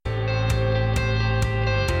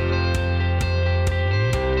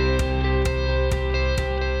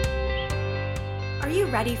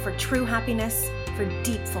ready for true happiness, for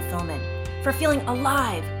deep fulfillment, for feeling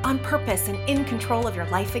alive, on purpose, and in control of your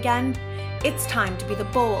life again? It's time to be the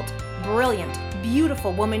bold, brilliant,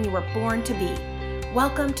 beautiful woman you were born to be.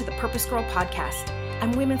 Welcome to the Purpose Girl Podcast.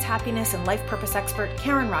 I'm women's happiness and life purpose expert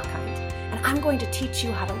Karen Rockkind, and I'm going to teach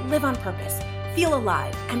you how to live on purpose, feel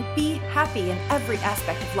alive, and be happy in every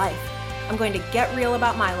aspect of life. I'm going to get real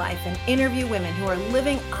about my life and interview women who are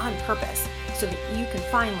living on purpose so that you can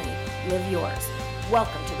finally live yours.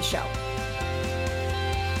 Welcome to the show.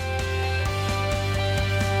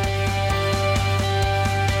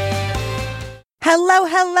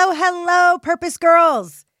 Hello, Purpose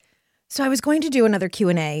Girls. So I was going to do another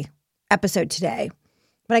Q&A episode today,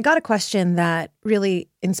 but I got a question that really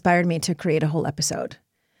inspired me to create a whole episode.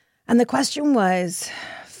 And the question was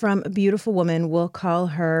from a beautiful woman, we'll call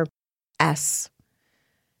her S.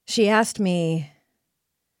 She asked me,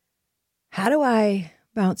 how do I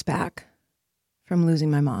bounce back from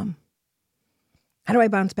losing my mom? How do I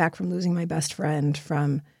bounce back from losing my best friend,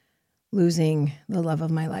 from losing the love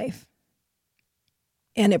of my life?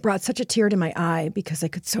 And it brought such a tear to my eye because I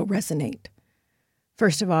could so resonate.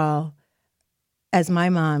 First of all, as my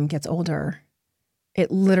mom gets older,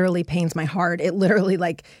 it literally pains my heart. It literally,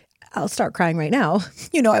 I'll start crying right now.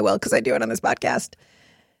 You know I will, because I do it on this podcast.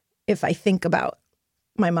 If I think about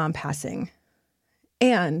my mom passing.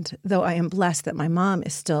 And though I am blessed that my mom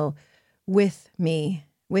is still with me,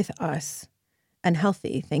 with us, and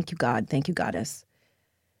healthy, thank you, God, thank you, Goddess,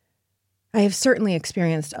 I have certainly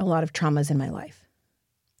experienced a lot of traumas in my life.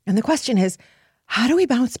 And the question is, how do we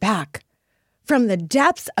bounce back from the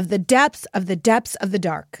depths of the depths of the depths of the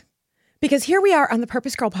dark? Because here we are on the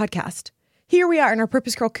Purpose Girl podcast. Here we are in our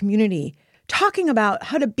Purpose Girl community talking about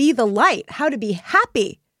how to be the light, how to be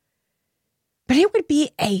happy. But it would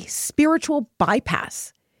be a spiritual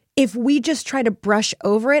bypass if we just try to brush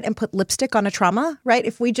over it and put lipstick on a trauma, right?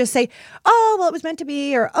 If we just say, oh, well, it was meant to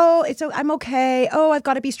be, or, oh, I'm okay. Oh, I've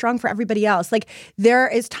got to be strong for everybody else. There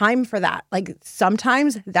is time for that.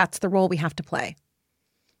 Sometimes that's the role we have to play.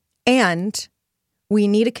 And we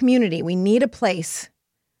need a community. We need a place.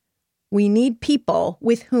 We need people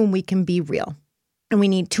with whom we can be real. And we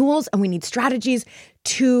need tools and we need strategies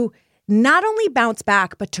to not only bounce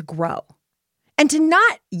back, but to grow. And to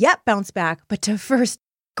not yet bounce back, but to first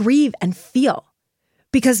grieve and feel.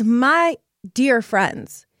 Because my dear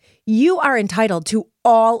friends, you are entitled to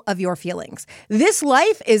all of your feelings. This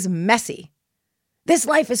life is messy. This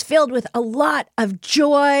life is filled with a lot of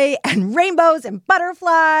joy and rainbows and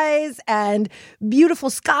butterflies and beautiful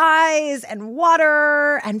skies and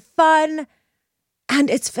water and fun. And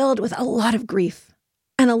it's filled with a lot of grief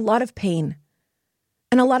and a lot of pain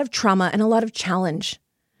and a lot of trauma and a lot of challenge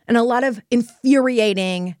and a lot of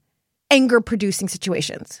infuriating, anger-producing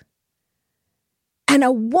situations. And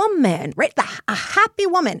a woman, right, a happy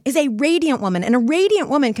woman is a radiant woman, and a radiant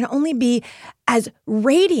woman can only be as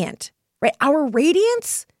radiant, right? Our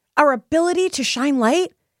radiance, our ability to shine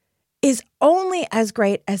light is only as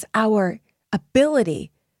great as our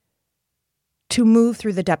ability to move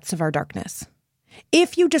through the depths of our darkness.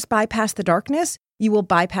 If you just bypass the darkness, you will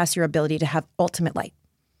bypass your ability to have ultimate light.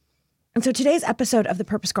 And so today's episode of the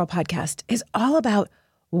Purpose Girl podcast is all about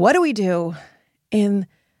what do we do in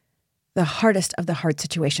the hardest of the hard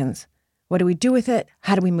situations? What do we do with it?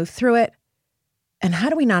 How do we move through it? And how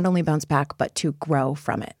do we not only bounce back, but to grow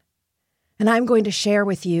from it? And I'm going to share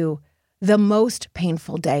with you the most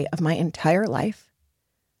painful day of my entire life.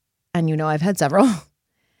 And you know I've had several.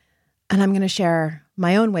 And I'm going to share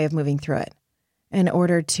my own way of moving through it in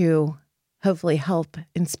order to hopefully help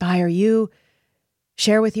inspire you,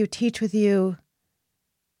 share with you, teach with you,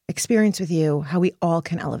 experience with you how we all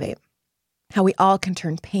can elevate, how we all can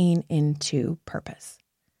turn pain into purpose.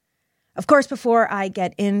 Of course, before I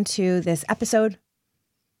get into this episode,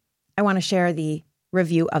 I want to share the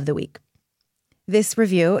review of the week. This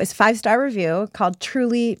review is a 5-star review called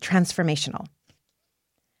Truly Transformational.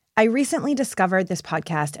 I recently discovered this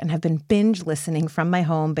podcast and have been binge listening from my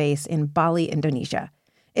home base in Bali, Indonesia.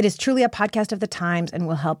 It is truly a podcast of the times and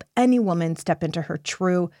will help any woman step into her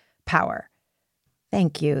true power.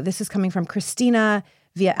 Thank you. This is coming from Christina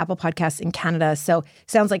via Apple Podcasts in Canada. So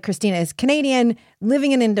sounds like Christina is Canadian,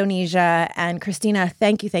 living in Indonesia. And Christina,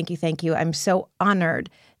 thank you. I'm so honored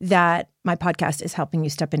that my podcast is helping you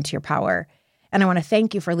step into your power. And I want to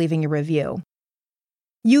thank you for leaving your review.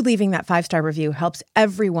 You leaving that 5-star review helps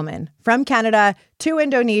every woman from Canada to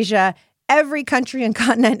Indonesia, every country and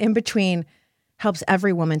continent in between, helps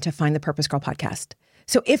every woman to find the Purpose Girl podcast.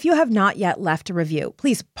 So if you have not yet left a review,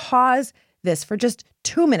 please pause this for just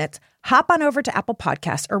 2 minutes. Hop on over to Apple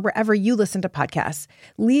Podcasts or wherever you listen to podcasts.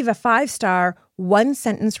 Leave a 5-star,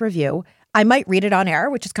 1-sentence review. I might read it on air,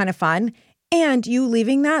 which is kind of fun. And you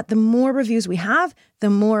leaving that, the more reviews we have, the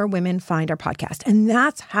more women find our podcast. And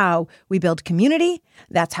that's how we build community.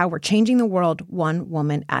 That's how we're changing the world one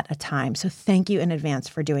woman at a time. So thank you in advance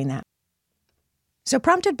for doing that. So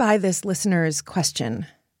prompted by this listener's question,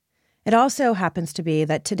 it also happens to be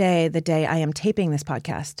that today, the day I am taping this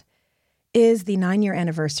podcast, is the 9-year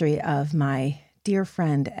anniversary of my dear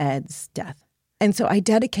friend Ed's death. And so I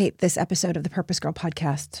dedicate this episode of the Purpose Girl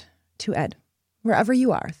podcast to Ed. Wherever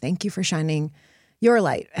you are, thank you for shining your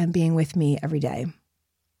light and being with me every day.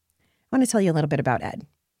 I want to tell you a little bit about Ed.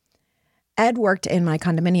 Ed worked in my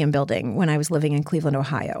condominium building when I was living in Cleveland,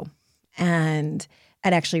 Ohio. And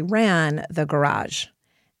Ed actually ran the garage.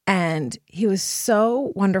 And he was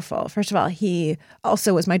so wonderful. First of all, he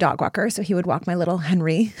also was my dog walker. So he would walk my little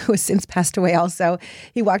Henry, who has since passed away also.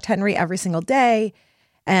 He walked Henry every single day.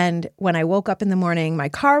 And when I woke up in the morning, my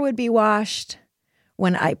car would be washed.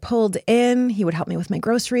 When I pulled in, he would help me with my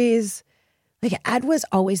groceries. Like, Ed was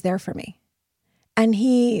always there for me. And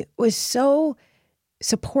he was so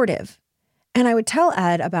supportive. And I would tell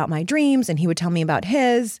Ed about my dreams, and he would tell me about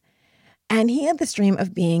his. And he had this dream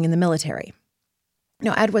of being in the military.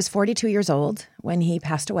 Now, Ed was 42 years old when he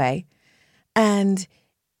passed away. And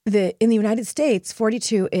in the United States,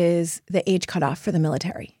 42 is the age cutoff for the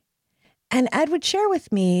military. And Ed would share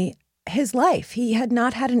with me his life. He had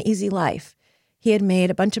not had an easy life. He had made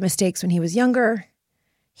a bunch of mistakes when he was younger.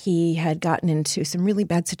 He had gotten into some really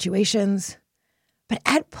bad situations. But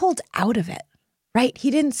Ed pulled out of it, right? He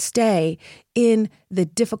didn't stay in the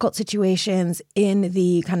difficult situations, in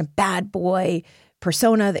the kind of bad boy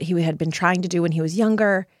persona that he had been trying to do when he was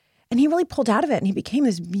younger. And he really pulled out of it. And he became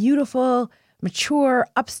this beautiful, mature,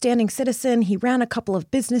 upstanding citizen. He ran a couple of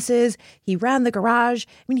businesses. He ran the garage.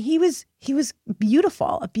 I mean, he was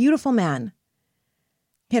beautiful, a beautiful man.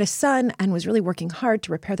 He had a son and was really working hard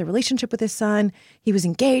to repair the relationship with his son. He was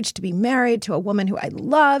engaged to be married to a woman who I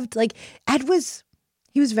loved. Like, he was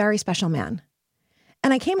a very special man.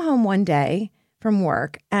 And I came home one day from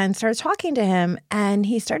work and started talking to him, and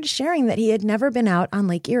he started sharing that he had never been out on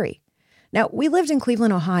Lake Erie. Now, we lived in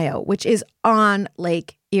Cleveland, Ohio, which is on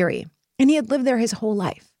Lake Erie, and he had lived there his whole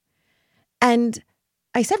life. And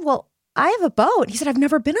I said, well, I have a boat. He said, I've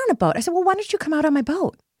never been on a boat. I said, well, why don't you come out on my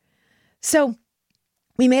boat? So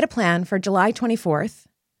we made a plan for July 24th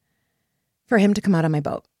for him to come out on my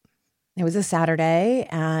boat. It was a Saturday,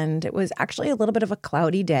 and it was actually a little bit of a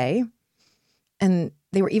cloudy day. And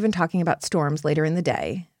they were even talking about storms later in the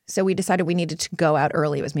day. So we decided we needed to go out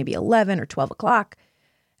early. It was maybe 11 or 12 o'clock.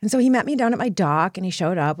 And so he met me down at my dock, and he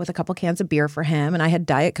showed up with a couple cans of beer for him. And I had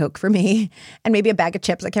Diet Coke for me and maybe a bag of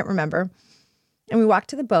chips. I can't remember. And we walked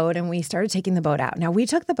to the boat, and we started taking the boat out. Now, we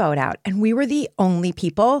took the boat out, and we were the only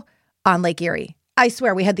people on Lake Erie. I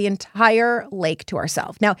swear, we had the entire lake to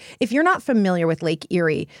ourselves. Now, if you're not familiar with Lake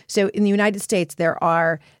Erie, so in the United States,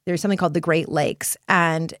 there's something called the Great Lakes,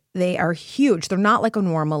 and they are huge. They're not like a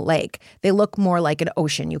normal lake. They look more like an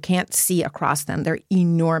ocean. You can't see across them. They're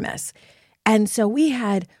enormous. And so we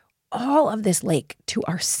had all of this lake to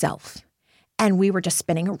ourselves. And we were just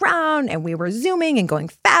spinning around, and we were zooming and going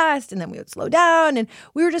fast, and then we would slow down, and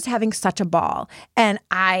we were just having such a ball. And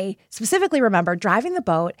I specifically remember driving the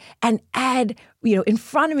boat, and Ed, in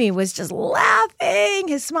front of me was just laughing.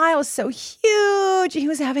 His smile was so huge. He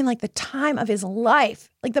was having like the time of his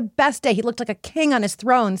life, like the best day. He looked like a king on his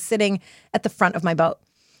throne sitting at the front of my boat.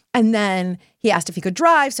 And then he asked if he could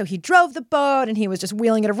drive, so he drove the boat, and he was just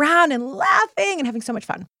wheeling it around and laughing and having so much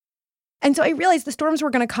fun. And so I realized the storms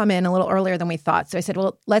were going to come in a little earlier than we thought. So I said,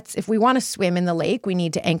 well, if we want to swim in the lake, we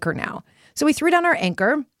need to anchor now. So we threw down our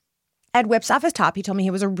anchor. Ed whips off his top. He told me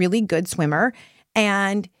he was a really good swimmer.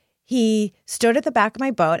 And he stood at the back of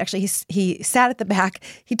my boat. Actually, he sat at the back.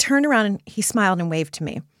 He turned around and he smiled and waved to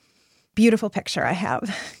me. Beautiful picture I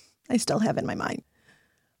have. I still have in my mind.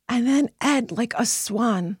 And then Ed, like a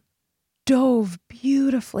swan, dove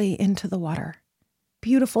beautifully into the water.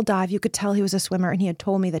 Beautiful dive. You could tell he was a swimmer, and he had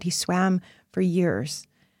told me that he swam for years.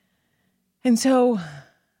 And so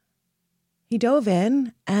he dove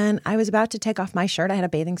in, and I was about to take off my shirt. I had a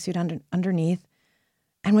bathing suit underneath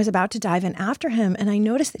and was about to dive in after him. And I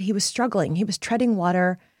noticed that he was struggling. He was treading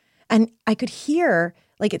water, and I could hear,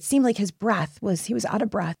 like, it seemed like he was out of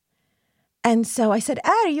breath. And so I said, Ed,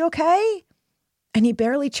 are you okay? And he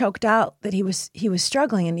barely choked out that he was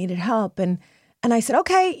struggling and needed help. And I said,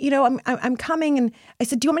 okay, I'm coming. And I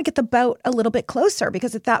said, do you want me to get the boat a little bit closer?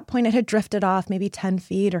 Because at that point it had drifted off maybe 10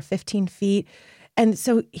 feet or 15 feet. And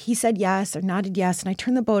so he said yes or nodded yes. And I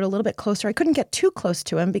turned the boat a little bit closer. I couldn't get too close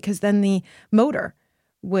to him because then the motor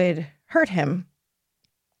would hurt him.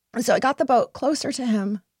 And so I got the boat closer to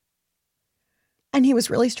him. And he was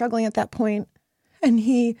really struggling at that point. And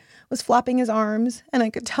he was flopping his arms, and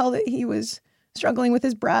I could tell that he was struggling with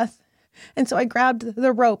his breath. And so I grabbed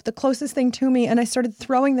the rope, the closest thing to me, and I started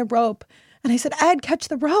throwing the rope. And I said, Ed, catch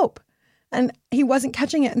the rope. And he wasn't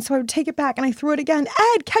catching it. And so I would take it back and I threw it again.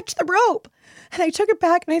 Ed, catch the rope. And I took it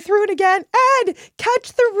back and I threw it again. Ed,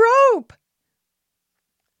 catch the rope.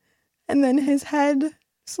 And then his head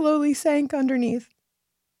slowly sank underneath.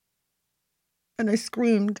 And I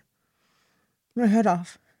screamed my head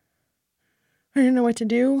off. I didn't know what to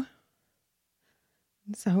do.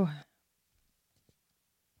 And so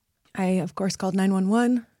I, of course, called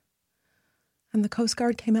 911. And the Coast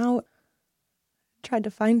Guard came out, tried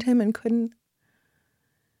to find him and couldn't.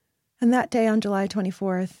 And that day on July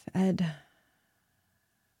 24th, Ed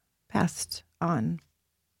passed on.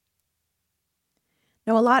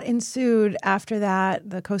 Now, a lot ensued after that.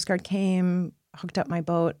 The Coast Guard came, hooked up my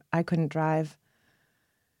boat. I couldn't drive.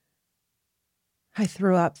 I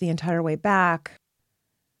threw up the entire way back.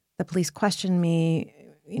 The police questioned me,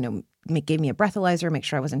 gave me a breathalyzer, make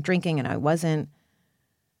sure I wasn't drinking, and I wasn't.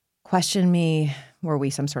 Questioned me, were we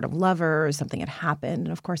some sort of lovers? Something had happened.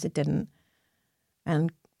 And of course it didn't.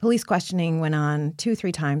 And police questioning went on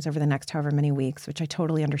 2-3 times over the next however many weeks, which I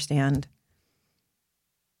totally understand.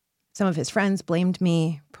 Some of his friends blamed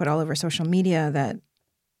me, put all over social media that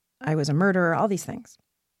I was a murderer, all these things,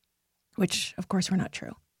 which of course were not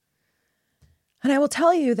true. And I will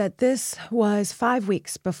tell you that this was 5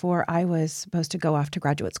 weeks before I was supposed to go off to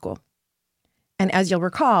graduate school. And as you'll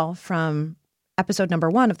recall from episode number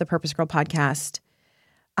 1 of the Purpose Girl podcast,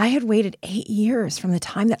 I had waited 8 years from the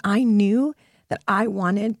time that I knew that I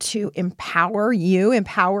wanted to empower you,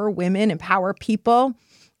 empower women, empower people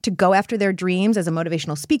to go after their dreams as a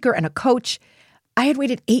motivational speaker and a coach. I had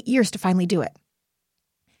waited 8 years to finally do it.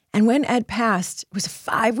 And when Ed passed, it was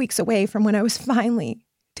 5 weeks away from when I was finally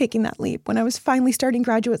taking that leap, when I was finally starting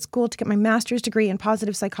graduate school to get my master's degree in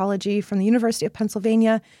positive psychology from the University of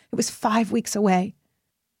Pennsylvania. It was 5 weeks away.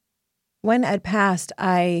 When Ed passed,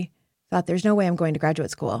 I thought, there's no way I'm going to graduate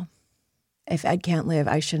school. If Ed can't live,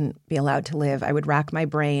 I shouldn't be allowed to live. I would rack my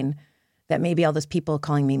brain that maybe all those people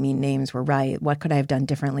calling me mean names were right. What could I have done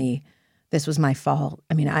differently? This was my fault.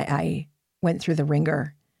 I mean, I went through the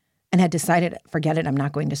ringer and had decided, forget it, I'm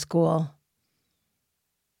not going to school.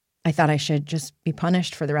 I thought I should just be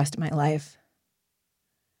punished for the rest of my life.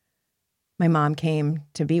 My mom came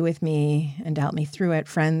to be with me and to help me through it.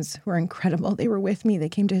 Friends were incredible. They were with me. They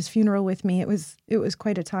came to his funeral with me. It was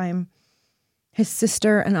quite a time. His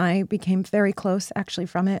sister and I became very close, actually,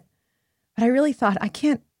 from it. But I really thought,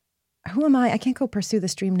 who am I? I can't go pursue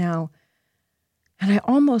this dream now. And I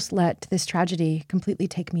almost let this tragedy completely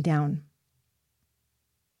take me down.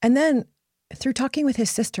 And then through talking with his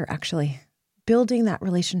sister, actually, building that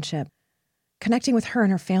relationship, connecting with her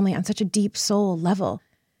and her family on such a deep soul level,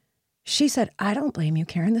 she said, I don't blame you,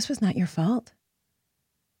 Karen. This was not your fault.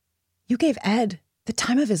 You gave Ed the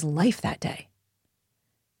time of his life that day.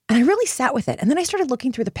 And I really sat with it. And then I started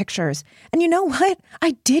looking through the pictures. And you know what?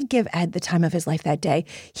 I did give Ed the time of his life that day.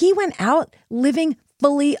 He went out living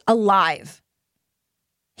fully alive.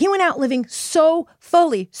 He went out living so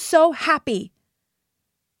fully, so happy.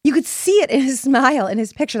 You could see it in his smile, in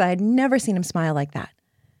his pictures. I had never seen him smile like that.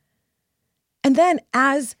 And then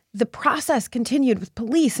as the process continued with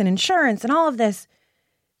police and insurance and all of this,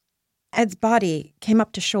 Ed's body came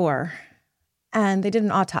up to shore and they did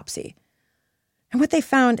an autopsy. And what they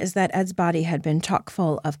found is that Ed's body had been chock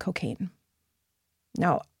full of cocaine.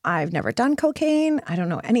 Now, I've never done cocaine. I don't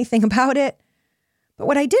know anything about it. But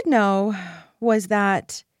what I did know was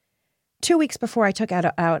that 2 weeks before I took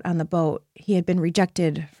Ed out on the boat, he had been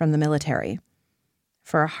rejected from the military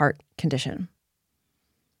for a heart condition.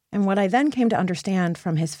 And what I then came to understand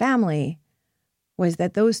from his family was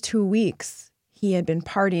that those 2 weeks, he had been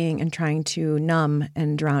partying and trying to numb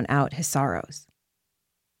and drown out his sorrows.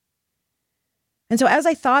 And so as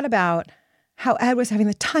I thought about how Ed was having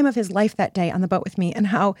the time of his life that day on the boat with me and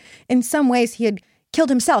how in some ways he had killed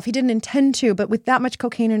himself, he didn't intend to, but with that much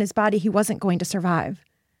cocaine in his body, he wasn't going to survive.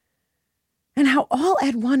 And how all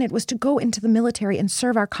Ed wanted was to go into the military and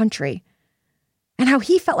serve our country. And how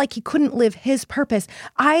he felt like he couldn't live his purpose.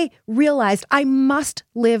 I realized I must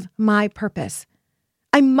live my purpose.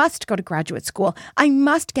 I must go to graduate school. I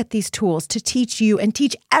must get these tools to teach you and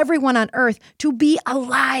teach everyone on earth to be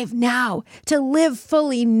alive now, to live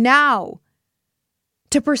fully now,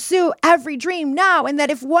 to pursue every dream now. And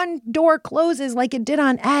that if one door closes like it did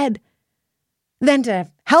on Ed, then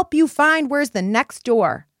to help you find where's the next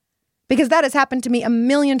door. Because that has happened to me a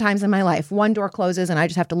million times in my life. One door closes and I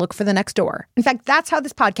just have to look for the next door. In fact, that's how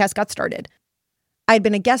this podcast got started. I'd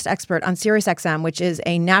been a guest expert on SiriusXM, which is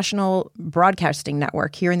a national broadcasting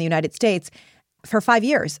network here in the United States, for 5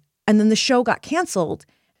 years. And then the show got canceled.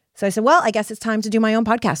 So I said, well, I guess it's time to do my own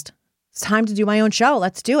podcast. It's time to do my own show.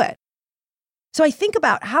 Let's do it. So I think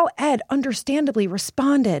about how Ed understandably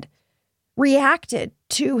reacted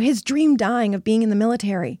to his dream dying of being in the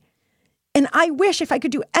military. And I wish, if I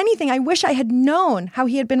could do anything, I wish I had known how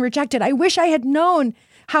he had been rejected. I wish I had known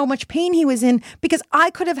how much pain he was in, because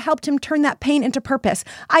I could have helped him turn that pain into purpose.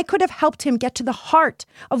 I could have helped him get to the heart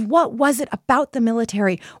of what was it about the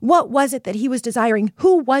military? What was it that he was desiring?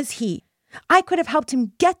 Who was he? I could have helped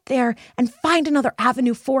him get there and find another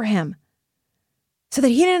avenue for him so that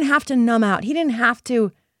he didn't have to numb out. He didn't have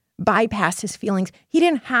to bypass his feelings. He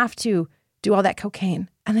didn't have to do all that cocaine,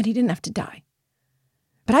 and that he didn't have to die.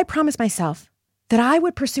 But I promised myself that I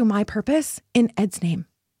would pursue my purpose in Ed's name.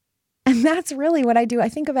 And that's really what I do. I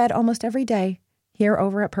think of Ed almost every day here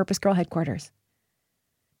over at Purpose Girl headquarters.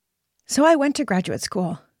 So I went to graduate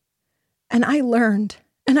school and I learned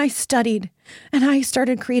and I studied and I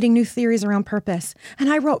started creating new theories around purpose.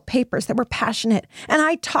 And I wrote papers that were passionate and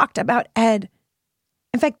I talked about Ed.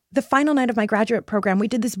 In fact, the final night of my graduate program, we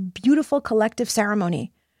did this beautiful collective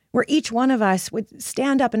ceremony where each one of us would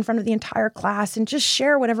stand up in front of the entire class and just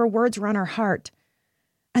share whatever words were on our heart.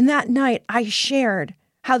 And that night I shared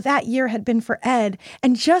how that year had been for Ed.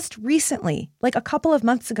 And just recently, like a couple of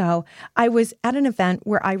months ago, I was at an event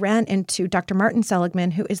where I ran into Dr. Martin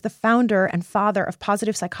Seligman, who is the founder and father of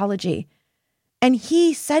positive psychology. And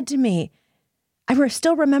he said to me, I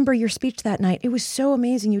still remember your speech that night. It was so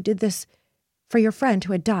amazing. You did this for your friend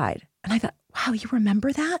who had died. And I thought, wow, you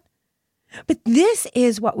remember that? But this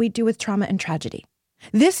is what we do with trauma and tragedy.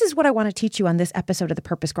 This is what I want to teach you on this episode of the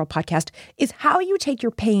Purpose Girl podcast, is how you take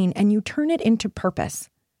your pain and you turn it into purpose.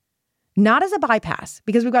 Not as a bypass,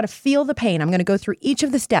 because we've got to feel the pain. I'm going to go through each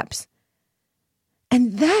of the steps.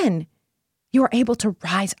 And then you are able to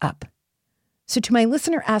rise up. So to my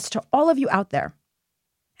listener, as to all of you out there,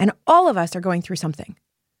 and all of us are going through something,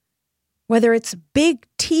 whether it's big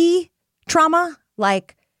T trauma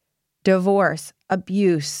like divorce,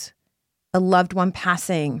 abuse, a loved one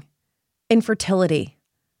passing, infertility,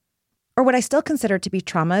 or what I still consider to be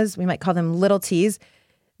traumas, we might call them little T's,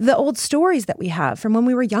 the old stories that we have from when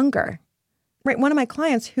we were younger. Right? One of my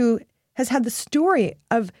clients who has had the story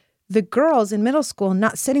of the girls in middle school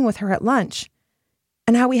not sitting with her at lunch,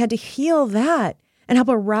 and how we had to heal that and help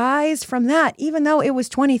her rise from that, even though it was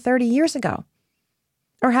 20, 30 years ago.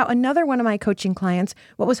 Or how another one of my coaching clients,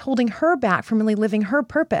 what was holding her back from really living her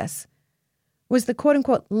purpose was the quote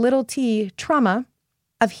unquote little T trauma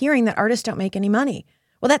of hearing that artists don't make any money.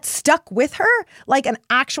 Well, that stuck with her like an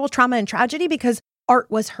actual trauma and tragedy because art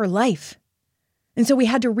was her life. And so we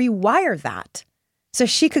had to rewire that so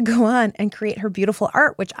she could go on and create her beautiful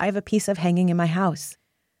art, which I have a piece of hanging in my house.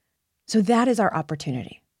 So that is our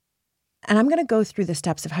opportunity. And I'm going to go through the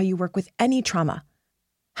steps of how you work with any trauma,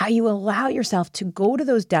 how you allow yourself to go to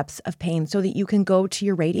those depths of pain so that you can go to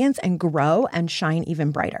your radiance and grow and shine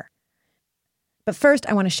even brighter. But first,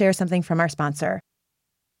 I want to share something from our sponsor.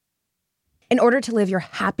 In order to live your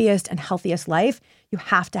happiest and healthiest life, you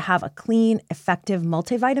have to have a clean, effective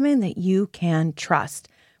multivitamin that you can trust.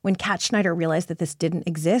 When Kat Schneider realized that this didn't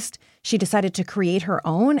exist, she decided to create her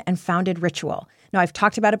own and founded Ritual. Now, I've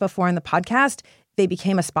talked about it before in the podcast. They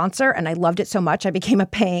became a sponsor, and I loved it so much, I became a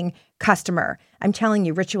paying customer. I'm telling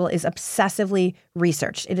you, Ritual is obsessively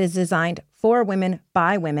researched. It is designed for women,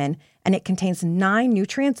 by women, and it contains 9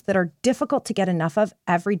 nutrients that are difficult to get enough of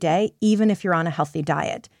every day, even if you're on a healthy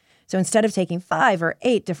diet. So instead of taking 5 or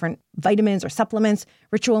 8 different vitamins or supplements,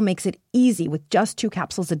 Ritual makes it easy with just 2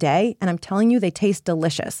 capsules a day. And I'm telling you, they taste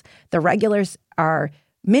delicious. The regulars are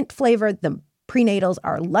mint flavored. The prenatals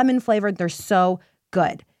are lemon flavored. They're so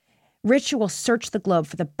good. Ritual search the globe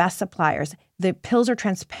for the best suppliers. The pills are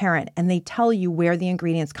transparent and they tell you where the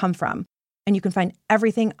ingredients come from. And you can find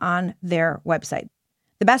everything on their website.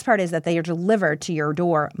 The best part is that they are delivered to your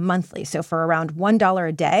door monthly. So for around $1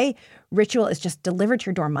 a day, Ritual is just delivered to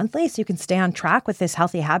your door monthly so you can stay on track with this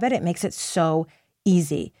healthy habit. It makes it so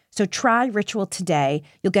easy. So try Ritual today.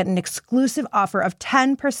 You'll get an exclusive offer of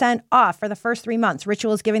 10% off for the first 3 months.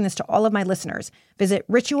 Ritual is giving this to all of my listeners. Visit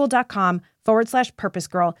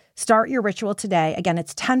ritual.com/purposegirl. Start your Ritual today. Again,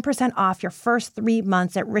 it's 10% off your first 3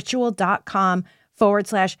 months at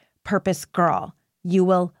ritual.com/purposegirl. You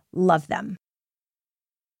will love them.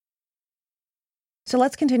 So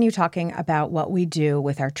let's continue talking about what we do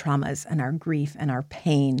with our traumas and our grief and our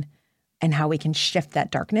pain and how we can shift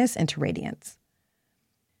that darkness into radiance.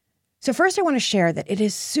 So first, I want to share that it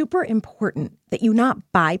is super important that you not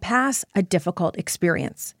bypass a difficult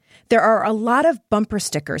experience. There are a lot of bumper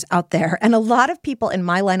stickers out there and a lot of people in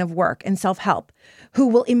my line of work and self-help who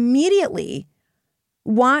will immediately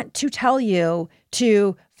want to tell you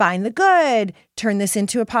to find the good, turn this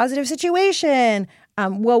into a positive situation.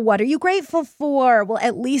 Well, what are you grateful for? Well,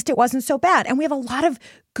 at least it wasn't so bad. And we have a lot of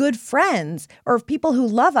good friends or people who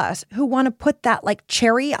love us who want to put that like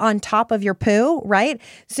cherry on top of your poo, right?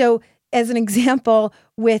 So as an example,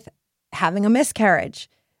 with having a miscarriage,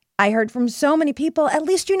 I heard from so many people, at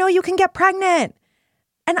least you know you can get pregnant.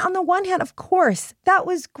 And on the one hand, of course, that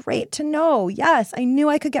was great to know. Yes, I knew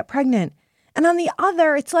I could get pregnant. And on the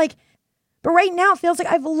other, it's like, but right now it feels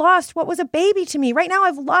like I've lost what was a baby to me. Right now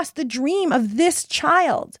I've lost the dream of this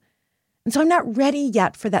child. And so I'm not ready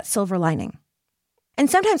yet for that silver lining. And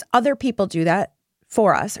sometimes other people do that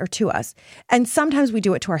for us or to us. And sometimes we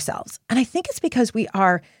do it to ourselves. And I think it's because we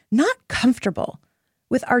are not comfortable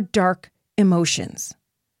with our dark emotions.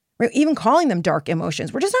 We're even calling them dark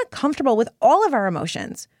emotions. We're just not comfortable with all of our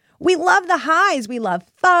emotions. We love the highs. We love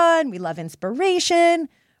fun. We love inspiration.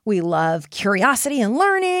 We love curiosity and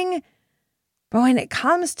learning. But when it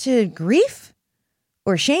comes to grief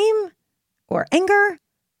or shame or anger,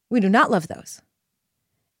 we do not love those.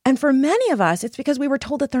 And for many of us, it's because we were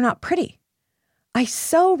told that they're not pretty. I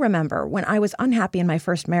so remember when I was unhappy in my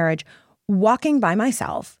first marriage, walking by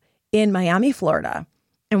myself in Miami, Florida,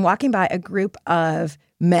 and walking by a group of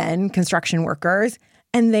men, construction workers,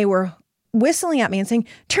 and they were whistling at me and saying,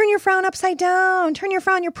 turn your frown upside down, turn your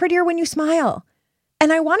frown, you're prettier when you smile.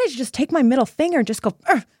 And I wanted to just take my middle finger and just go,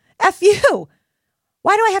 F you.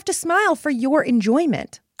 Why do I have to smile for your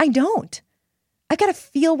enjoyment? I don't. I got to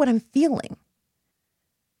feel what I'm feeling.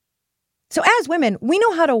 So as women, we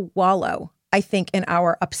know how to wallow, I think, in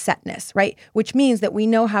our upsetness, right? Which means that we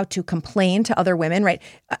know how to complain to other women, right?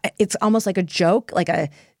 It's almost like a joke, like a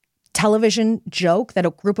television joke that a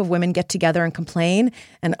group of women get together and complain.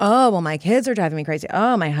 And, oh, well, my kids are driving me crazy.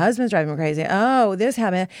 Oh, my husband's driving me crazy. Oh, this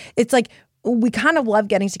happened. It's like we kind of love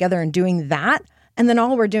getting together and doing that. And then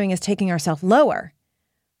all we're doing is taking ourselves lower.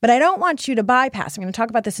 But I don't want you to bypass. I'm going to talk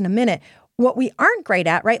about this in a minute. What we aren't great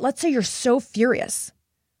at, right? Let's say you're so furious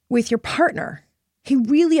with your partner. He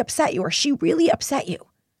really upset you or she really upset you.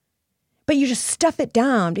 But you just stuff it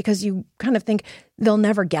down because you kind of think they'll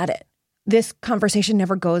never get it. This conversation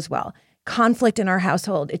never goes well. Conflict in our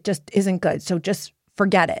household, it just isn't good. So just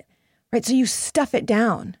forget it, right? So you stuff it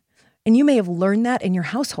down. And you may have learned that in your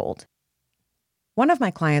household. One of my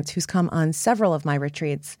clients who's come on several of my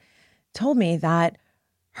retreats told me that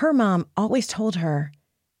her mom always told her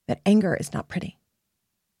that anger is not pretty.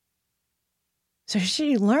 So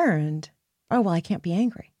she learned, oh, well, I can't be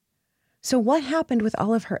angry. So what happened with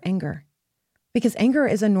all of her anger? Because anger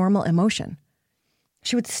is a normal emotion.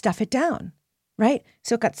 She would stuff it down, right?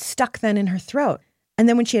 So it got stuck then in her throat. And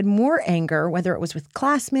then when she had more anger, whether it was with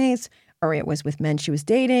classmates or it was with men she was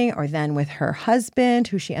dating or then with her husband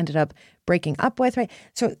who she ended up breaking up with, right?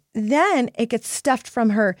 So then it gets stuffed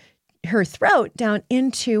from her throat down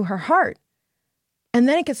into her heart. And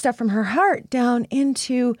then it gets stuck from her heart down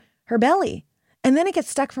into her belly. And then it gets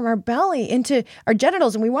stuck from our belly into our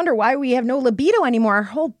genitals. And we wonder why we have no libido anymore. Our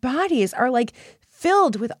whole bodies are like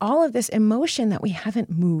filled with all of this emotion that we haven't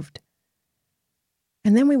moved.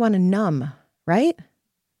 And then we want to numb, right?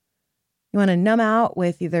 You want to numb out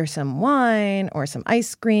with either some wine or some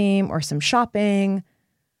ice cream or some shopping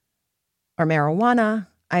or marijuana.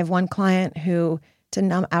 I have one client who, to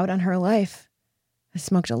numb out on her life, has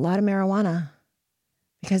smoked a lot of marijuana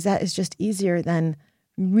because that is just easier than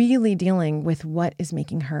really dealing with what is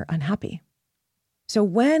making her unhappy. So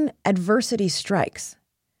when adversity strikes,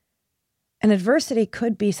 and adversity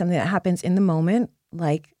could be something that happens in the moment,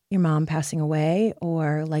 like your mom passing away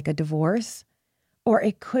or like a divorce, or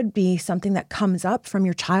it could be something that comes up from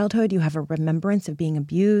your childhood. You have a remembrance of being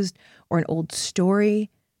abused or an old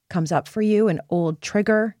story comes up for you, an old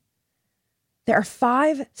trigger. There are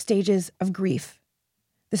 5 stages of grief.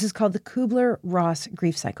 This is called the Kubler-Ross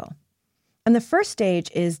grief cycle. And the first stage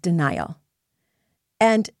is denial.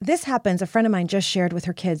 And this happens, a friend of mine just shared with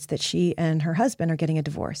her kids that she and her husband are getting a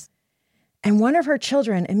divorce. And one of her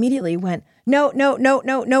children immediately went, no, no, no,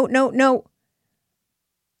 no, no, no, no.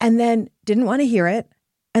 And then didn't want to hear it.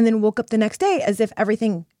 And then woke up the next day as if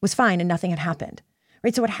everything was fine and nothing had happened.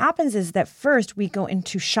 Right? So what happens is that first we go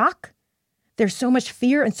into shock. There's so much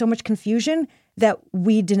fear and so much confusion that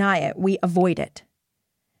we deny it. We avoid it.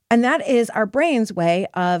 And that is our brain's way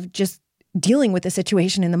of just dealing with the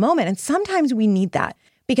situation in the moment. And sometimes we need that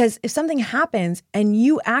because if something happens and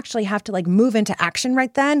you actually have to like move into action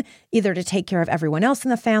right then, either to take care of everyone else in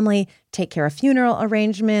the family, take care of funeral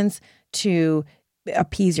arrangements, to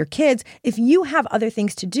appease your kids, if you have other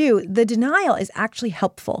things to do, the denial is actually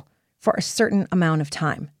helpful for a certain amount of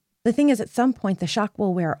time. The thing is, at some point, the shock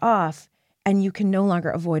will wear off and you can no longer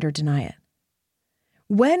avoid or deny it.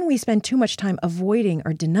 When we spend too much time avoiding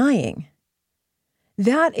or denying,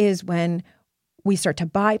 that is when we start to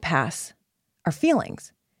bypass our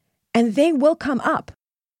feelings, and they will come up.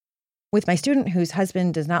 With my student whose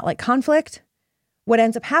husband does not like conflict, what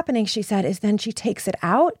ends up happening, she said, is then she takes it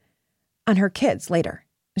out on her kids later.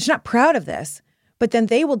 She's not proud of this, but then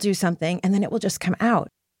they will do something and then it will just come out.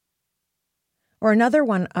 Or another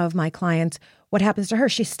one of my clients, what happens to her,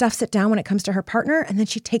 she stuffs it down when it comes to her partner and then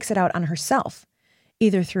she takes it out on herself,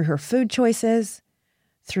 either through her food choices,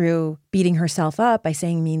 through beating herself up by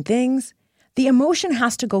saying mean things. The emotion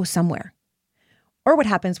has to go somewhere. Or what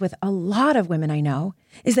happens with a lot of women I know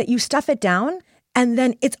is that you stuff it down and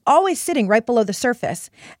then it's always sitting right below the surface.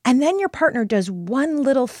 And then your partner does one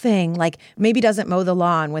little thing, like maybe doesn't mow the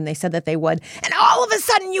lawn when they said that they would. And all of a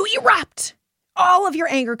sudden you erupt. All of your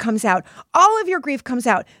anger comes out. All of your grief comes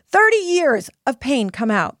out. 30 years of pain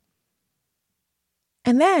come out.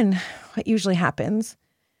 And then what usually happens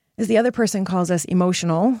is the other person calls us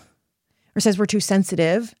emotional or says we're too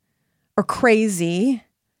sensitive or crazy,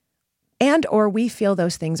 and or we feel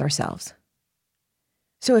those things ourselves.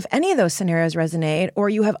 So if any of those scenarios resonate, or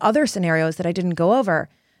you have other scenarios that I didn't go over,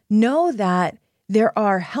 know that there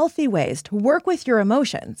are healthy ways to work with your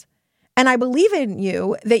emotions. And I believe in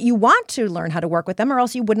you that you want to learn how to work with them, or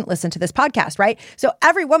else you wouldn't listen to this podcast, right? So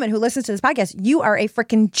every woman who listens to this podcast, you are a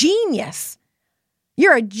freaking genius.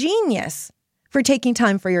 You're a genius for taking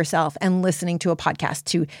time for yourself and listening to a podcast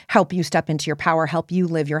to help you step into your power, help you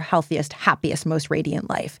live your healthiest, happiest, most radiant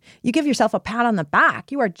life. You give yourself a pat on the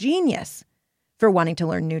back. You are a genius for wanting to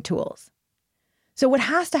learn new tools. So what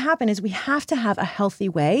has to happen is we have to have a healthy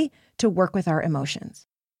way to work with our emotions.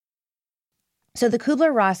 So the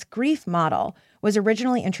Kubler-Ross grief model was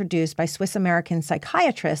originally introduced by Swiss-American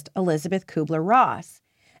psychiatrist Elizabeth Kubler-Ross.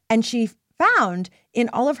 And she found in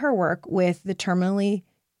all of her work with the terminally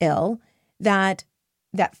ill that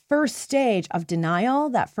first stage of denial,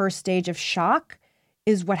 that first stage of shock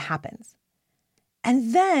is what happens.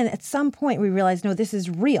 And then at some point we realize, no, this is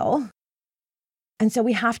real. And so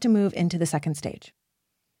we have to move into the second stage.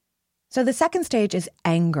 So the second stage is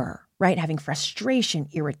anger, right? Having frustration,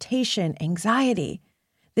 irritation, anxiety,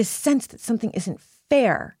 this sense that something isn't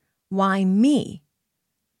fair. Why me?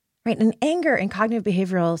 Right? And anger in cognitive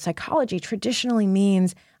behavioral psychology traditionally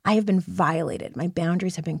means I have been violated. My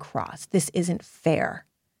boundaries have been crossed. This isn't fair.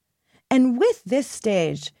 And with this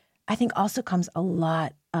stage, I think also comes a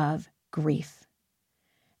lot of grief.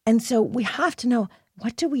 And so we have to know,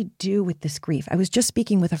 what do we do with this grief? I was just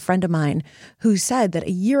speaking with a friend of mine who said that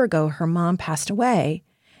a year ago, her mom passed away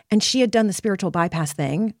and she had done the spiritual bypass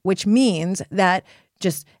thing, which means that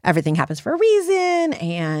just everything happens for a reason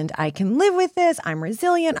and I can live with this. I'm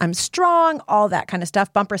resilient. I'm strong, all that kind of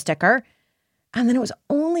stuff, bumper sticker. And then it was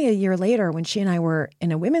only a year later when she and I were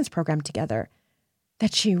in a women's program together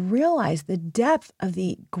that she realized the depth of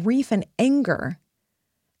the grief and anger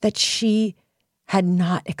that she had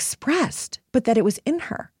not expressed, but that it was in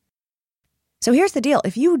her. So here's the deal.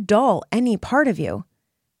 If you dull any part of you,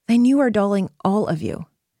 then you are dulling all of you.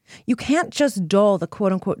 You can't just dull the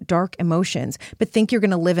quote unquote dark emotions, but think you're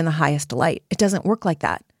going to live in the highest light. It doesn't work like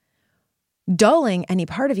that. Dulling any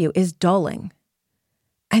part of you is dulling.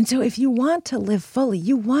 And so if you want to live fully,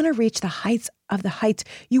 you want to reach the heights of the heights,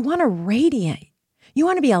 you want to radiate, you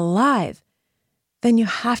want to be alive, then you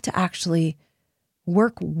have to actually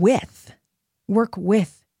work with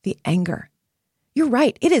the anger. You're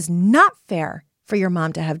right. It is not fair for your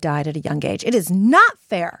mom to have died at a young age. It is not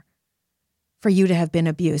fair for you to have been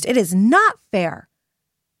abused. It is not fair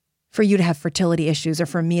for you to have fertility issues or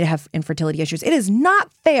for me to have infertility issues. It is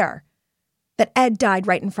not fair that Ed died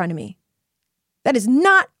right in front of me. That is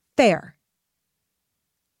not fair.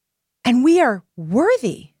 And we are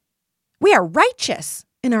worthy. We are righteous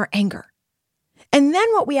in our anger. And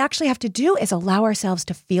then what we actually have to do is allow ourselves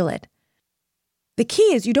to feel it. The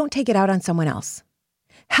key is you don't take it out on someone else.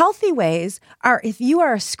 Healthy ways are, if you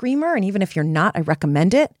are a screamer, and even if you're not, I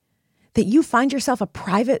recommend it, that you find yourself a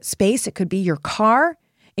private space. It could be your car.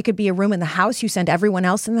 It could be a room in the house. You send everyone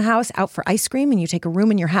else in the house out for ice cream and you take a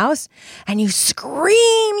room in your house and you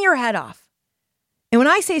scream your head off. And when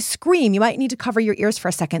I say scream, you might need to cover your ears for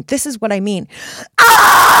a second. This is what I mean.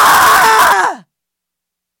 Ah!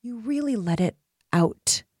 You really let it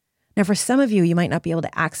out. Now, for some of you, you might not be able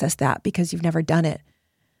to access that because you've never done it.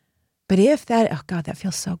 But if that, oh God, that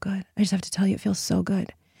feels so good. I just have to tell you, it feels so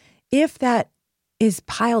good. If that is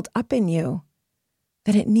piled up in you,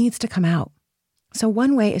 then it needs to come out. So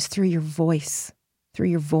one way is through your voice. through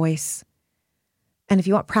your voice. And if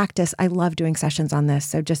you want practice, I love doing sessions on this.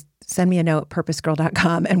 So just send me a note,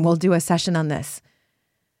 purposegirl.com, and we'll do a session on this.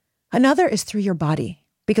 Another is through your body,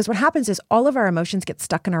 because what happens is all of our emotions get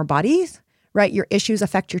stuck in our bodies, right? Your issues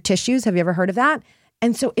affect your tissues. Have you ever heard of that?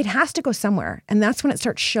 And so it has to go somewhere. And that's when it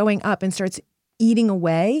starts showing up and starts eating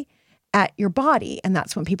away at your body. And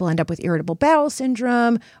that's when people end up with irritable bowel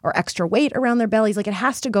syndrome or extra weight around their bellies. Like, it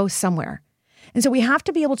has to go somewhere. And so we have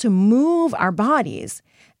to be able to move our bodies.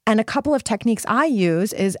 And a couple of techniques I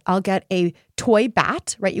use is I'll get a toy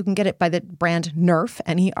bat, right? You can get it by the brand Nerf,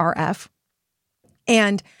 N-E-R-F.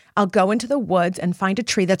 And I'll go into the woods and find a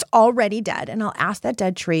tree that's already dead. And I'll ask that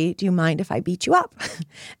dead tree, do you mind if I beat you up?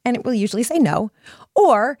 And it will usually say no.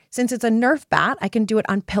 Or since it's a Nerf bat, I can do it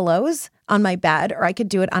on pillows on my bed, or I could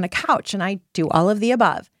do it on a couch. And I do all of the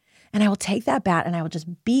above. And I will take that bat and I will just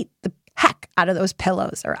beat the heck out of those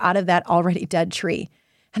pillows or out of that already dead tree.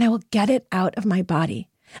 And I will get it out of my body.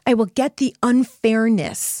 I will get the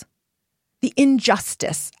unfairness, the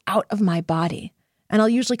injustice out of my body. And I'll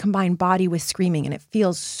usually combine body with screaming, and it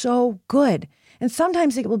feels so good. And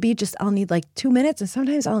sometimes it will be just, I'll need like 2 minutes, and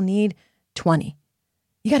sometimes I'll need 20.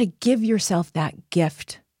 You got to give yourself that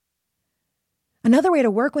gift. Another way to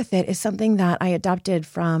work with it is something that I adopted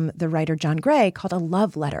from the writer John Gray called a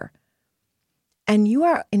love letter. And you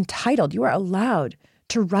are entitled, you are allowed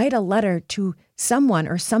to write a letter to someone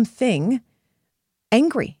or something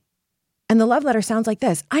angry. And the love letter sounds like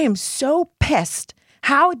this: I am so pissed.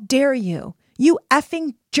 How dare you? You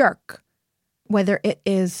effing jerk. Whether it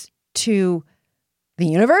is to the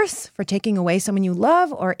universe for taking away someone you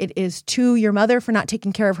love, or it is to your mother for not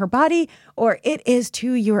taking care of her body, or it is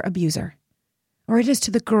to your abuser, or it is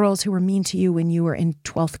to the girls who were mean to you when you were in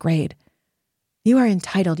 12th grade. You are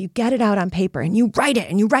entitled. You get it out on paper and you write it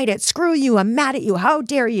and you write it. Screw you. I'm mad at you. How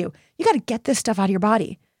dare you? You got to get this stuff out of your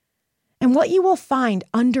body. And what you will find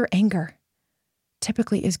under anger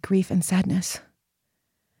typically is grief and sadness.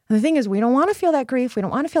 And the thing is, we don't want to feel that grief. We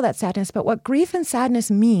don't want to feel that sadness. But what grief and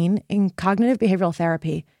sadness mean in cognitive behavioral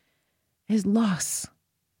therapy is loss.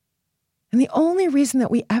 And the only reason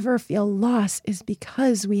that we ever feel loss is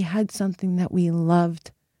because we had something that we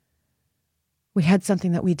loved. We had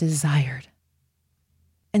something that we desired.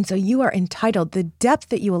 And so you are entitled. The depth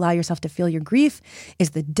that you allow yourself to feel your grief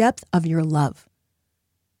is the depth of your love.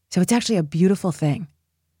 So it's actually a beautiful thing.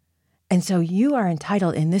 And so you are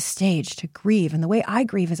entitled in this stage to grieve. And the way I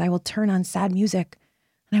grieve is I will turn on sad music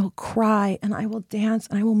and I will cry and I will dance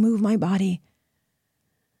and I will move my body.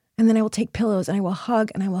 And then I will take pillows and I will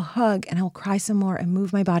hug and I will hug and I will cry some more and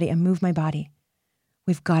move my body and move my body.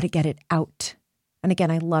 We've got to get it out. And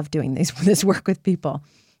again, I love doing this work with people.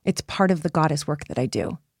 It's part of the goddess work that I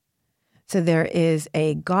do. So there is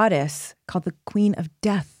a goddess called the Queen of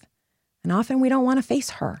Death. And often we don't want to face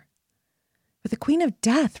her. But the Queen of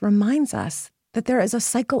Death reminds us that there is a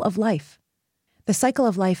cycle of life. The cycle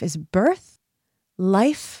of life is birth,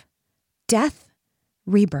 life, death,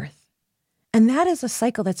 rebirth. And that is a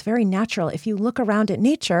cycle that's very natural. If you look around at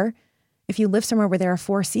nature, if you live somewhere where there are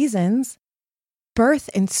 4 seasons, birth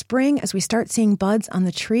in spring as we start seeing buds on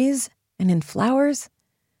the trees and in flowers,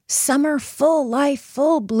 summer, full life,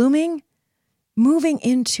 full blooming, moving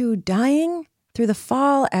into dying through the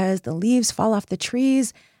fall as the leaves fall off the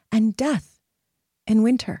trees, and death in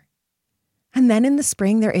winter. And then in the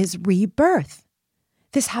spring, there is rebirth.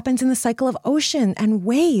 This happens in the cycle of ocean and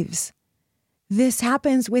waves. This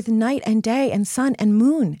happens with night and day and sun and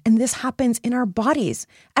moon. And this happens in our bodies.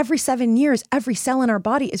 Every 7 years, every cell in our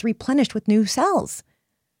body is replenished with new cells.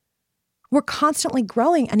 We're constantly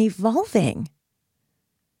growing and evolving.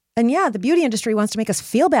 And yeah, the beauty industry wants to make us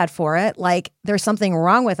feel bad for it, like there's something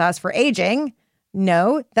wrong with us for aging.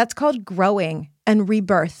 No, that's called growing and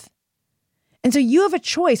rebirth. And so you have a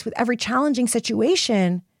choice with every challenging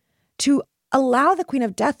situation to allow the Queen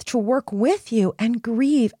of Death to work with you and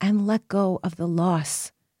grieve and let go of the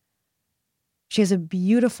loss. She has a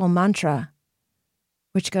beautiful mantra,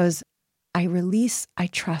 which goes, I release, I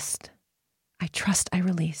trust. I trust, I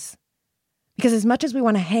release. Because as much as we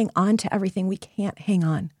want to hang on to everything, we can't hang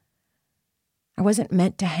on. I wasn't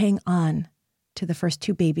meant to hang on to the first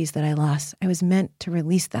 2 babies that I lost. I was meant to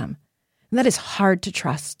release them. And that is hard to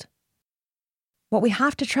trust. What we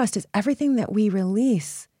have to trust is everything that we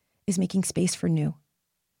release is making space for new,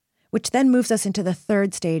 which then moves us into the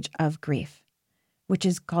 3rd stage of grief, which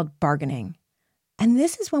is called bargaining. And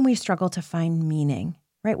this is when we struggle to find meaning,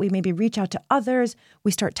 right? We maybe reach out to others.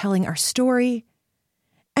 We start telling our story.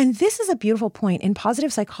 And this is a beautiful point. In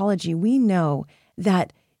positive psychology, we know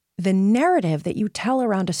that the narrative that you tell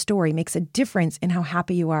around a story makes a difference in how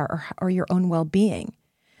happy you are or your own well-being.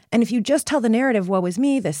 And if you just tell the narrative, woe is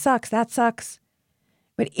me, this sucks, that sucks,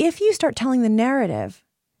 But if you start telling the narrative,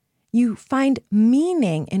 you find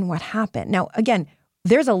meaning in what happened. Now, again,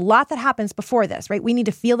 there's a lot that happens before this, right? We need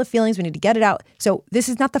to feel the feelings. We need to get it out. So this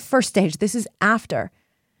is not the first stage. This is after.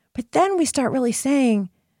 But then we start really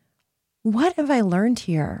saying, what have I learned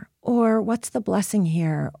here? Or what's the blessing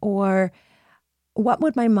here? Or what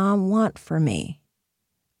would my mom want for me?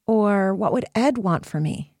 Or what would Ed want for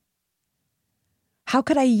me? How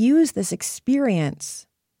could I use this experience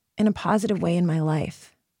in a positive way in my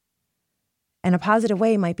life? And a positive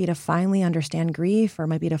way might be to finally understand grief, or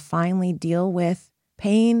might be to finally deal with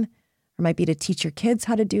pain, or might be to teach your kids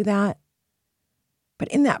how to do that. But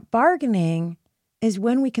in that bargaining is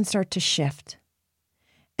when we can start to shift.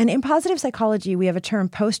 And in positive psychology, we have a term,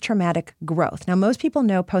 post-traumatic growth. Now, most people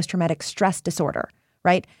know post-traumatic stress disorder,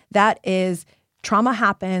 right? That is trauma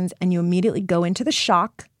happens and you immediately go into the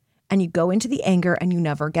shock and you go into the anger and you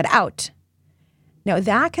never get out. Now,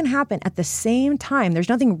 that can happen at the same time. There's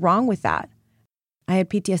nothing wrong with that. I had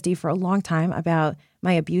PTSD for a long time about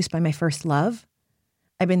my abuse by my first love.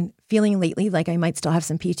 I've been feeling lately like I might still have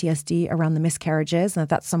some PTSD around the miscarriages, and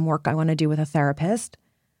that's some work I want to do with a therapist.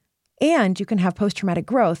 And you can have post-traumatic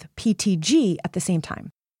growth, PTG, at the same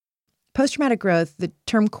time. Post-traumatic growth, the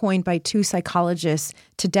term coined by two psychologists,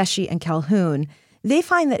 Tedeschi and Calhoun, they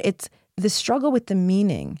find that it's the struggle with the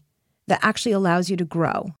meaning that actually allows you to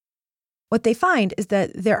grow. What they find is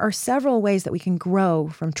that there are several ways that we can grow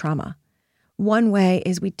from trauma. One way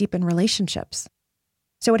is we deepen relationships.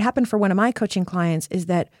 So what happened for one of my coaching clients is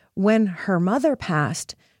that when her mother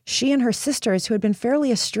passed, she and her sisters, who had been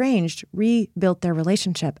fairly estranged, rebuilt their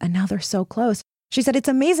relationship, and now they're so close. She said, it's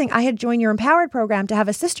amazing. I had joined your Empowered program to have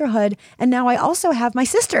a sisterhood, and now I also have my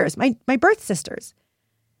sisters, my birth sisters.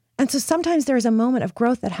 And so sometimes there is a moment of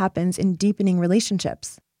growth that happens in deepening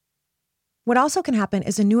relationships. What also can happen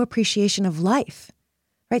is a new appreciation of life,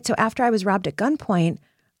 right? So after I was robbed at gunpoint,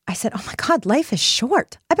 I said, oh my God, life is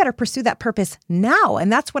short. I better pursue that purpose now.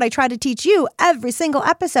 And that's what I try to teach you every single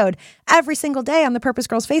episode, every single day on the Purpose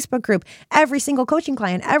Girls Facebook group, every single coaching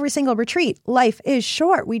client, every single retreat. Life is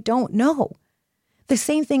short. We don't know. The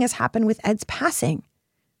same thing has happened with Ed's passing,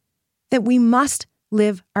 that we must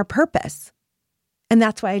live our purpose. And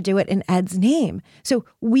that's why I do it in Ed's name. So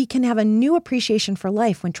we can have a new appreciation for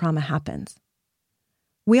life when trauma happens.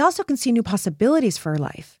 We also can see new possibilities for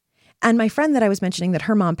life. And my friend that I was mentioning that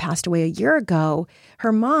her mom passed away a year ago,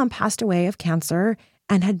 her mom passed away of cancer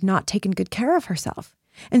and had not taken good care of herself.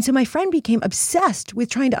 And so my friend became obsessed with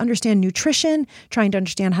trying to understand nutrition, trying to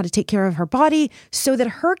understand how to take care of her body so that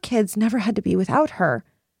her kids never had to be without her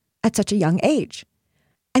at such a young age.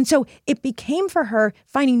 And so it became for her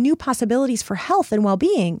finding new possibilities for health and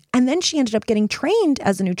well-being. And then she ended up getting trained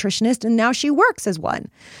as a nutritionist, and now she works as one.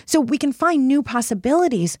 So we can find new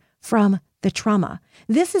possibilities from the trauma.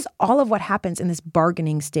 This is all of what happens in this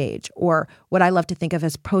bargaining stage, or what I love to think of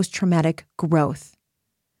as post-traumatic growth.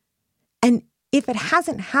 And if it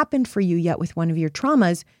hasn't happened for you yet with one of your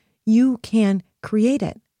traumas, you can create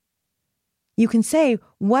it. You can say,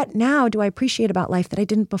 what now do I appreciate about life that I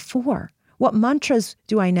didn't before? What mantras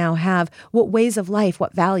do I now have? What ways of life?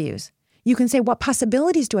 What values? You can say, what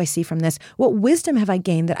possibilities do I see from this? What wisdom have I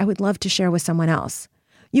gained that I would love to share with someone else?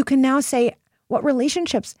 You can now say, what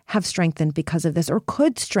relationships have strengthened because of this or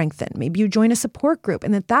could strengthen? Maybe you join a support group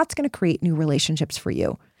and that's going to create new relationships for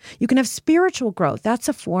you. You can have spiritual growth. That's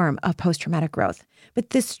a form of post-traumatic growth.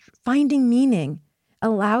 But this finding meaning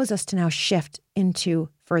allows us to now shift into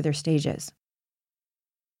further stages.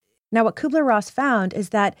 Now, what Kubler-Ross found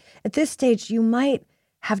is that at this stage, you might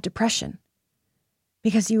have depression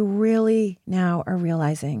because you really now are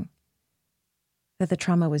realizing that the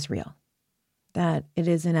trauma was real, that it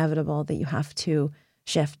is inevitable that you have to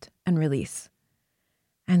shift and release.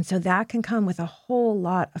 And so that can come with a whole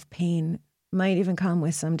lot of pain, might even come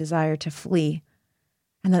with some desire to flee,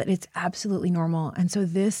 and that it's absolutely normal. And so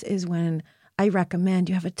this is when I recommend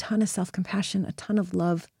you have a ton of self-compassion, a ton of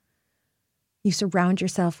love. You surround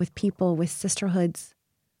yourself with people, with sisterhoods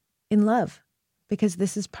in love, because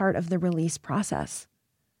this is part of the release process.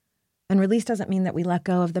 And release doesn't mean that we let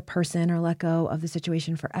go of the person or let go of the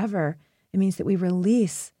situation forever. It means that we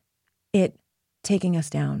release it taking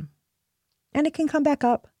us down. And it can come back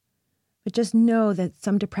up, but just know that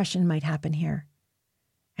some depression might happen here.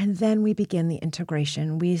 And then we begin the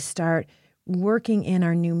integration. We start working in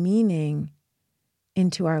our new meaning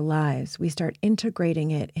into our lives. We start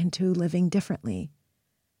integrating it into living differently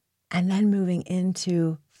and then moving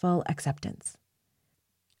into full acceptance.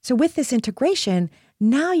 So with this integration,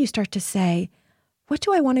 now you start to say, what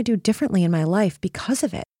do I want to do differently in my life because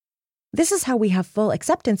of it? This is how we have full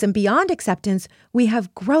acceptance. And beyond acceptance, we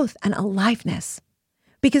have growth and aliveness.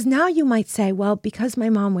 Because now you might say, well, because my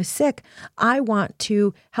mom was sick, I want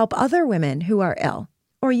to help other women who are ill.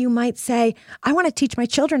 Or you might say, I want to teach my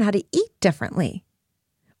children how to eat differently.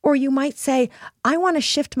 Or you might say, I want to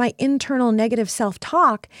shift my internal negative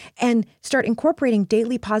self-talk and start incorporating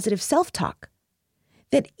daily positive self-talk.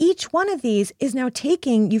 That each one of these is now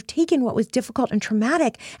you've taken what was difficult and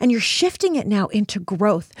traumatic, and you're shifting it now into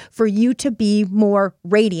growth for you to be more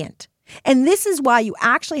radiant. And this is why you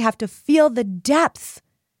actually have to feel the depths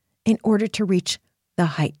in order to reach the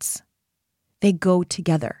heights. They go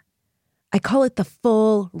together. I call it the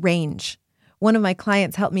full range. One of my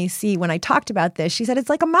clients helped me see when I talked about this. She said it's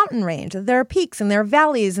like a mountain range. There are peaks and there are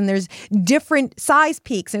valleys and there's different size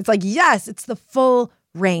peaks. And it's like, yes, it's the full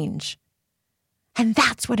range. And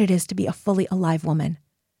that's what it is to be a fully alive woman.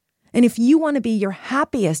 And if you want to be your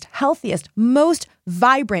happiest, healthiest, most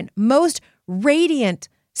vibrant, most radiant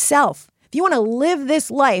self, if you want to live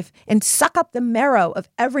this life and suck up the marrow of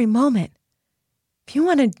every moment, if you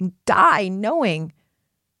want to die knowing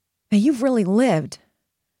that you've really lived,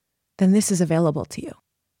 then this is available to you.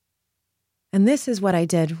 And this is what I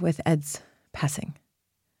did with Ed's passing.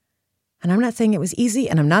 And I'm not saying it was easy,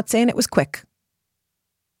 and I'm not saying it was quick.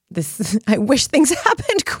 I wish things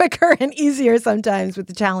happened quicker and easier sometimes with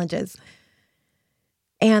the challenges.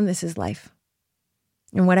 And this is life.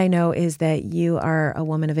 And what I know is that you are a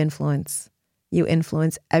woman of influence. You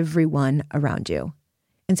influence everyone around you.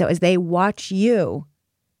 And so as they watch you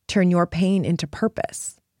turn your pain into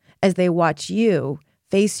purpose, as they watch you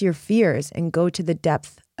face your fears and go to the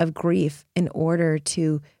depth of grief in order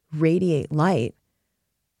to radiate light,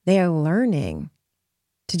 they are learning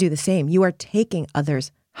to do the same. You are taking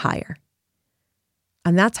others higher.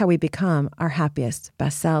 And that's how we become our happiest,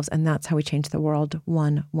 best selves. And that's how we change the world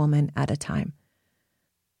one woman at a time.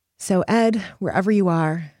 So Ed, wherever you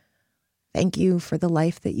are, thank you for the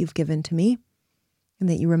life that you've given to me and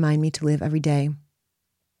that you remind me to live every day.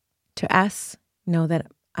 To S, know that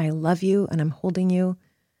I love you and I'm holding you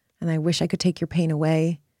and I wish I could take your pain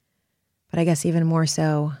away. But I guess even more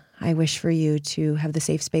so, I wish for you to have the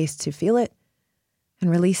safe space to feel it and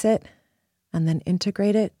release it and then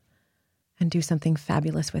integrate it and do something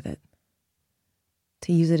fabulous with it.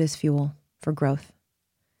 To use it as fuel for growth.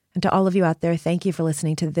 And to all of you out there, thank you for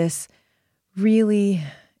listening to this really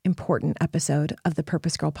important episode of the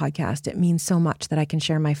Purpose Girl podcast. It means so much that I can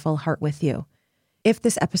share my full heart with you. If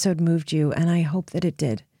this episode moved you, and I hope that it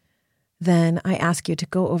did, then I ask you to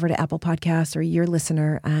go over to Apple Podcasts or your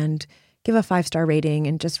listener and give a 5-star rating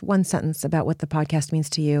and just one sentence about what the podcast means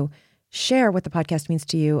to you. Share what the podcast means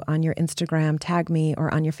to you on your Instagram, tag me,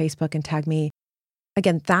 or on your Facebook and tag me.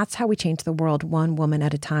 Again, that's how we change the world one woman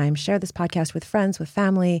at a time. Share this podcast with friends, with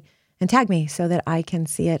family, and tag me so that I can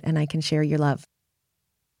see it and I can share your love.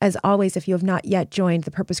 As always, if you have not yet joined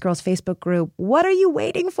the Purpose Girls Facebook group, what are you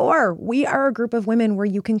waiting for? We are a group of women where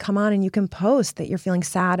you can come on and you can post that you're feeling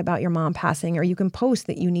sad about your mom passing, or you can post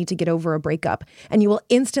that you need to get over a breakup. And you will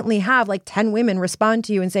instantly have like 10 women respond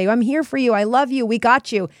to you and say, I'm here for you. I love you. We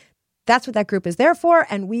got you. That's what that group is there for.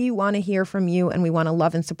 And we want to hear from you and we want to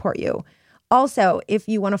love and support you. Also, if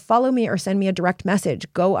you want to follow me or send me a direct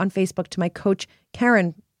message, go on Facebook to my Coach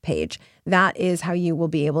Karen page. That is how you will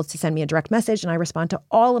be able to send me a direct message, and I respond to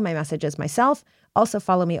all of my messages myself. Also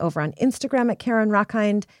follow me over on Instagram at Karen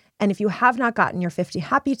Rockhind. And if you have not gotten your 50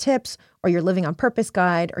 happy tips or your Living on Purpose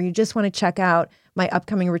guide, or you just want to check out my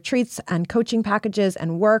upcoming retreats and coaching packages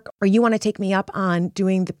and work, or you want to take me up on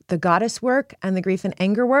doing the goddess work and the grief and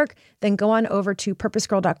anger work, then go on over to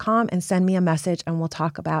purposegirl.com and send me a message and we'll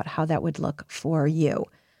talk about how that would look for you.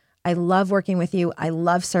 I love working with you. I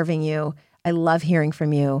love serving you. I love hearing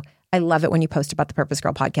from you. I love it when you post about the Purpose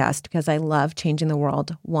Girl podcast because I love changing the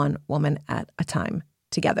world one woman at a time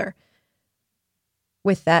together.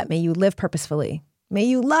 With that, may you live purposefully. May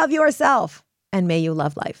you love yourself and may you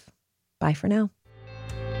love life. Bye for now.